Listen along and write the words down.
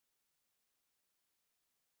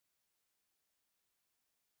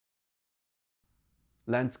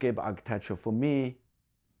landscape architecture for me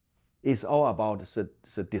is all about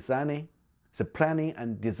the designing, the planning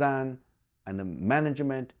and design and the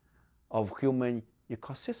management of human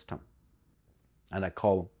ecosystem. And I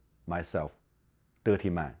call myself dirty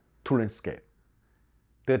man, touristscape.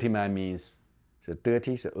 Dirty man means the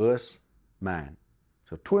dirty, the earth, man.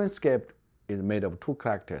 So touristscape is made of two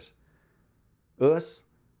characters, earth,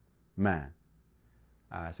 man.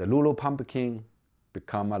 The Lulu Pumpkin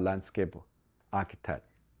become a landscape architect.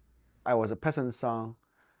 I was a peasant son,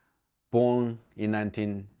 born in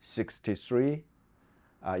 1963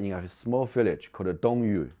 in a small village called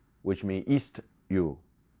Dongyu, which means East Yu.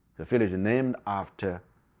 The village named after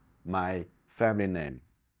my family name,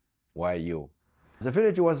 YU. The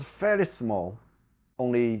village was fairly small,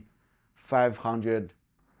 only 500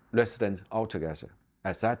 residents altogether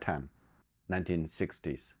at that time,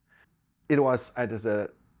 1960s. It was at the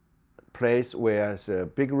place where the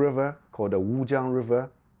big river called the Wujiang River,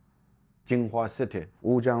 Jinhua City,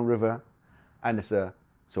 Wujiang River, and the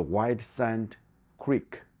white sand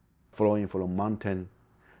creek flowing from the mountain.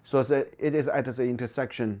 So it is at the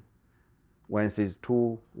intersection when these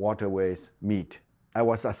two waterways meet. I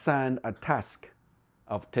was assigned a task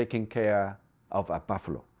of taking care of a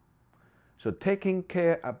buffalo. So taking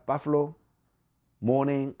care of buffalo,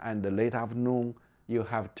 morning and late afternoon, you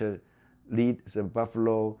have to lead the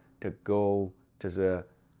buffalo to go to the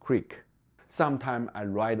creek. Sometimes I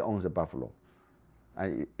ride on the buffalo.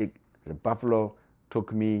 The buffalo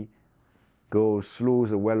took me, go through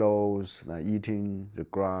the willows, eating the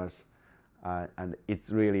grass, and it's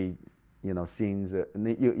really, seeing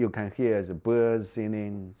you can hear the birds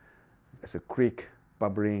singing, the creek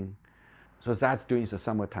bubbling. So that's during the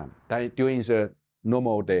summertime. During the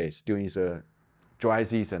normal days, during the dry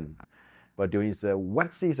season, but during the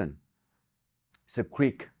wet season, the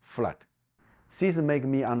creek flood. This makes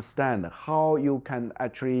me understand how you can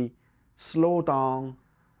actually slow down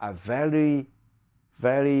a very,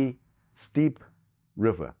 very steep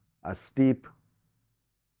river, a steep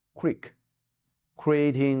creek,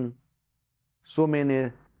 creating so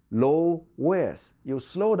many low wells. You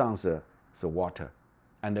slow down the water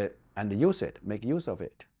and use it, make use of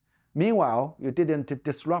it. Meanwhile, you didn't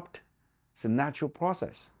disrupt the natural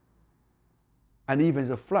process. And even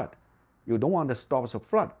the flood, you don't want to stop the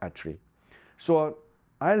flood actually. So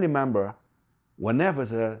I remember whenever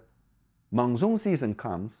the monsoon season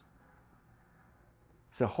comes,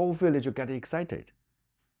 the whole village get excited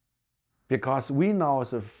because we know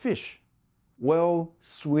the fish will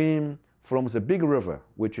swim from the big river,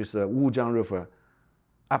 which is the Wujiang River,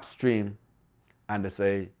 upstream, and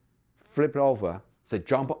they flip over, they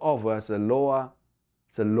jump over the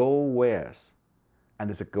low wells,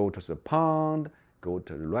 and they go to the pond, go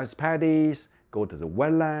to the rice paddies, go to the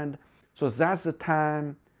wetland. So that's the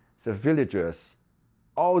time the villagers,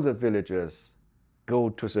 all the villagers, go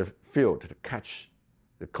to the field to catch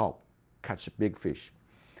the carp, catch big fish.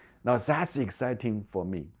 Now that's exciting for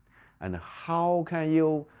me. And how can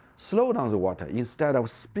you slow down the water instead of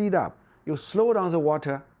speed up? You slow down the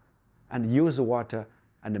water and use the water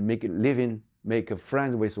and make it living, make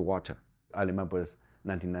friends with water. I remember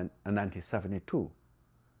 1972.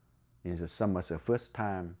 In the summer, the first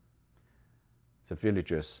time the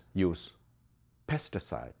villagers use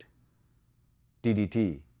pesticide,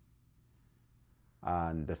 DDT,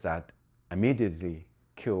 and that immediately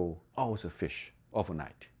kill all the fish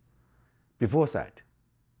overnight. Before that,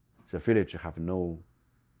 the village have no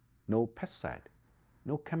pesticide,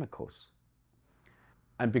 no chemicals.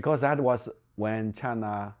 And because that was when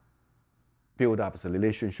China built up the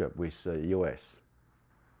relationship with the US.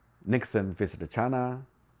 Nixon visited China.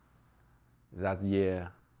 That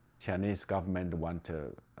year, Chinese government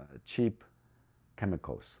wanted cheap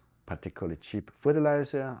chemicals, particularly cheap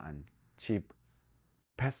fertilizer and cheap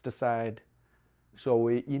pesticide. So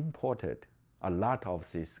we imported a lot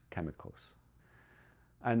of these chemicals.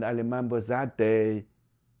 And I remember that day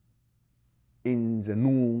at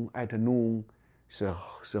noon,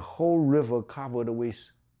 the whole river covered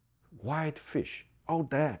with white fish, all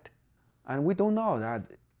dead. And we don't know that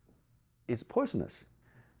it's poisonous.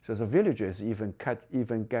 So the villagers even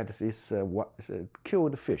get this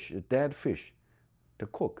killed fish, dead fish, to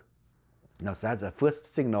cook. Now that's the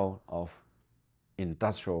first signal of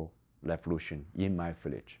industrial revolution in my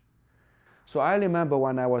village. So I remember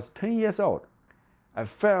when I was 10 years old, I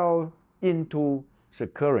fell into the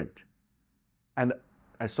current, and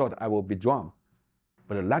I thought I would be drowned.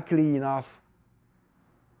 But luckily enough,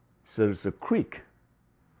 the creek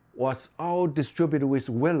was all distributed with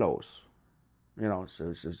willows.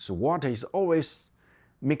 So the water is always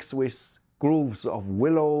mixed with groves of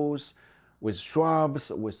willows, with shrubs,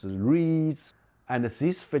 with reeds. And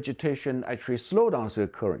this vegetation actually slows down the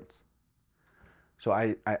currents. So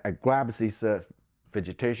I grab this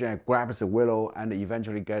vegetation, I grab the willow, and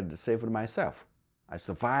eventually get saved myself. I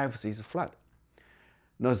survive this flood.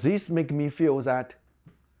 Now this makes me feel that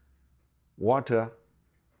water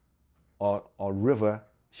or river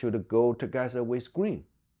should go together with green.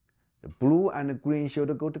 The blue and the green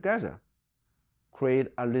should go together. Create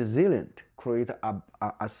a resilient, create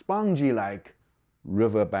a spongy-like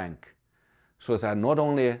riverbank, so that not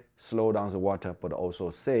only slow down the water, but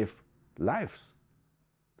also save lives.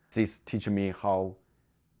 This teaches me how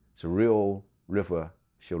the real river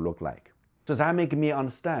should look like. So that makes me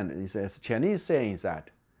understand, it says, Chinese saying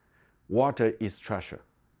that water is treasure.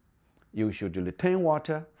 You should retain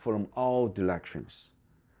water from all directions.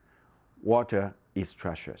 Water is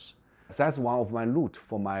treasures. That's one of my roots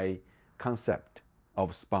for my concept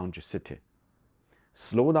of sponge city.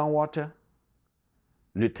 Slow down water,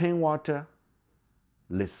 retain water,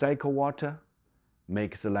 recycle water,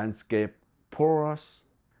 make the landscape porous.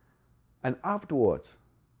 And afterwards,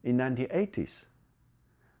 in 1980s,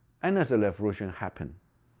 another revolution happened.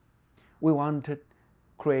 We wanted to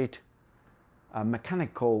create a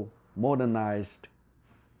mechanical, modernized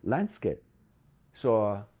landscape.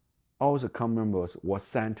 So all the common members were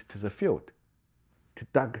sent to the field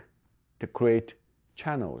to create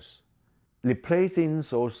channels, replacing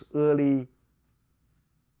those early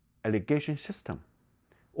irrigation system.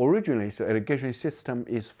 Originally, the irrigation system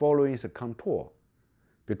is following the contour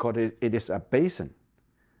because it is a basin.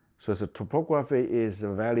 So the topography is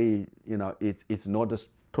very, it's not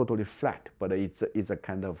totally flat, but it's a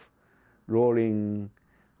kind of rolling,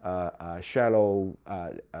 shallow,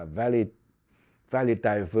 very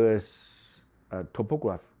diverse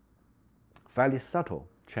topography, very subtle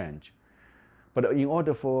change. But in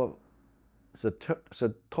order for the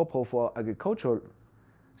topo for agriculture,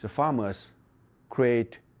 the farmers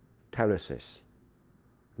create terraces,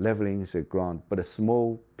 leveling the ground, but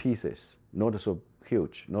small pieces, not so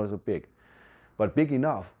huge, not so big, but big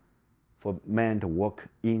enough for men to work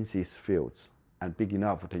in these fields, and big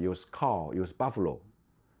enough to use cow, use buffalo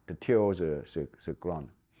to till the ground.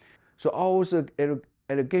 So all the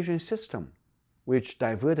irrigation system, which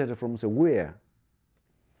diverted from the weir,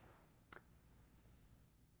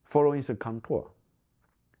 following the contour,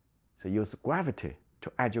 they use gravity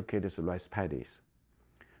to educate the rice paddies.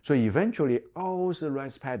 So eventually, all the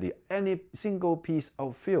rice paddy, any single piece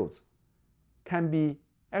of fields, can be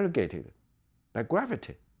irrigated by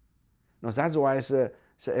gravity. Now that's why the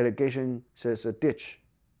irrigation, the ditch,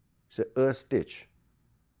 the earth ditch,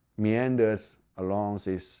 meanders along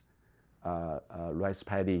these rice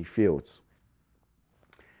paddy fields.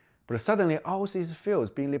 But suddenly, all these fields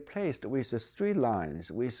being replaced with straight lines,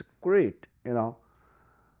 with grid,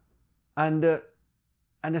 and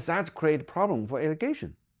that create problem for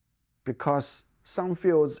irrigation, because some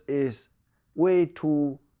fields is way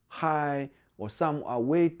too high or some are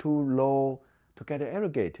way too low to get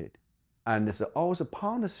irrigated, and so all the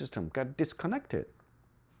pond system get disconnected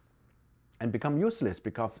and become useless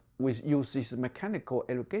because we use this mechanical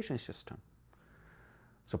irrigation system.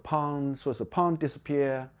 So the pond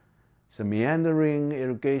disappear, the meandering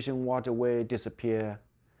irrigation waterway disappear,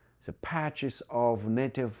 the patches of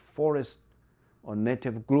native forest or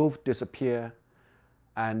native grove disappear,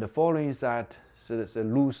 and following that, the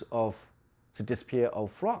loss of the disappear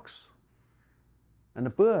of frogs and the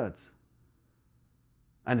birds,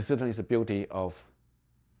 and certainly the beauty of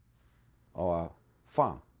our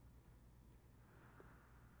farm.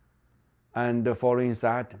 And following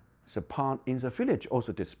that, the pond in the village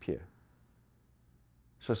also disappear.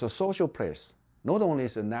 So it's a social place. Not only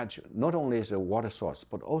is a water source,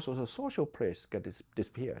 but also the social place get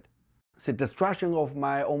disappeared. The destruction of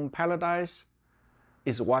my own paradise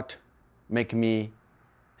is what make me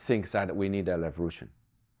think that we need a revolution.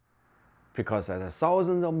 Because there are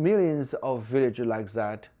thousands of millions of villages like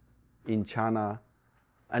that in China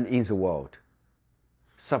and in the world,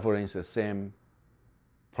 suffering the same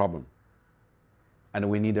problem. And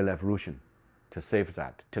we need a revolution to save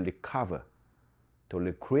that, to recover, to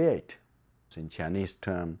recreate, in Chinese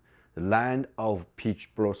term, the land of peach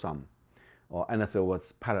blossom, or another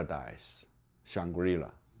words, paradise, Shangri-La.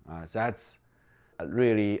 That's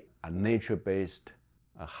really a nature-based,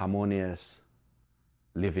 harmonious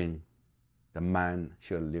living. The man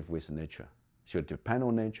should live with nature, should depend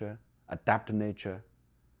on nature, adapt to nature,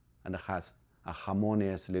 and has a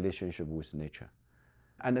harmonious relationship with nature.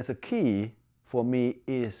 And as a key for me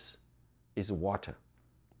is water.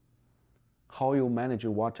 How you manage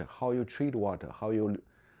water, how you treat water, how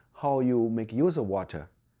you make use of water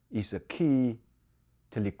is a key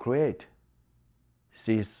to recreate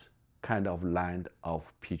this kind of land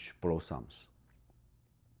of peach blossoms.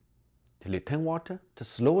 To retain water, to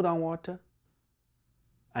slow down water,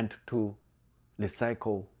 and to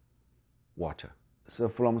recycle water. So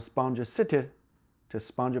from sponge city to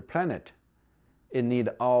sponge planet, it needs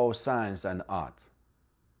all science and art.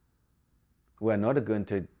 We're not going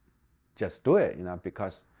to just do it,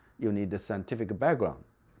 because you need the scientific background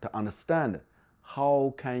to understand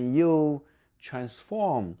how can you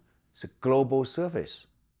transform the global surface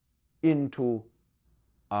into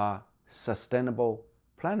a sustainable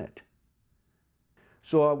planet.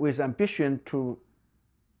 So with ambition to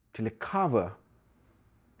recover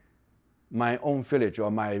my own village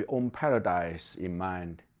or my own paradise in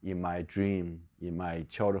mind, in my dream, in my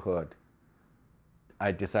childhood,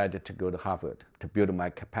 I decided to go to Harvard to build my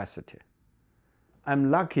capacity. I'm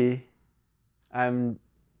lucky. I'm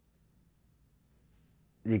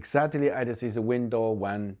exactly at this window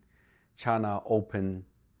when China opened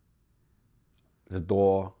the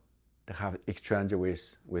door to have exchange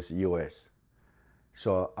with US.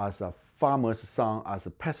 So as a farmer's son, as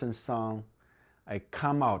a peasant's son, I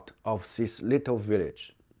come out of this little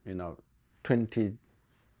village, 20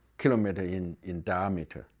 kilometers in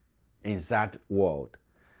diameter, in that world.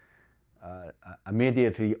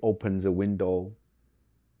 Immediately opened the window.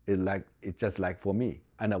 It's just like for me.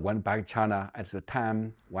 And I went back to China at the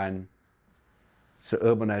time when the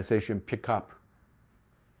urbanization picked up.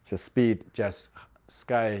 The speed just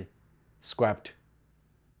skyscraped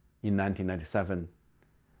in 1997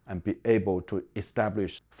 and be able to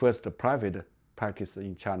establish first private practice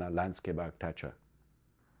in China, landscape architecture.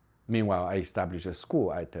 Meanwhile, I established a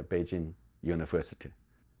school at Beijing University.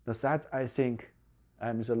 That, I think,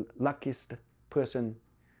 I'm the luckiest person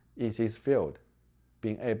in this field,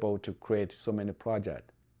 being able to create so many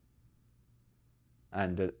projects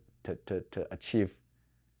and to achieve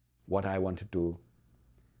what I want to do,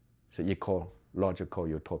 the ecological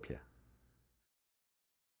utopia.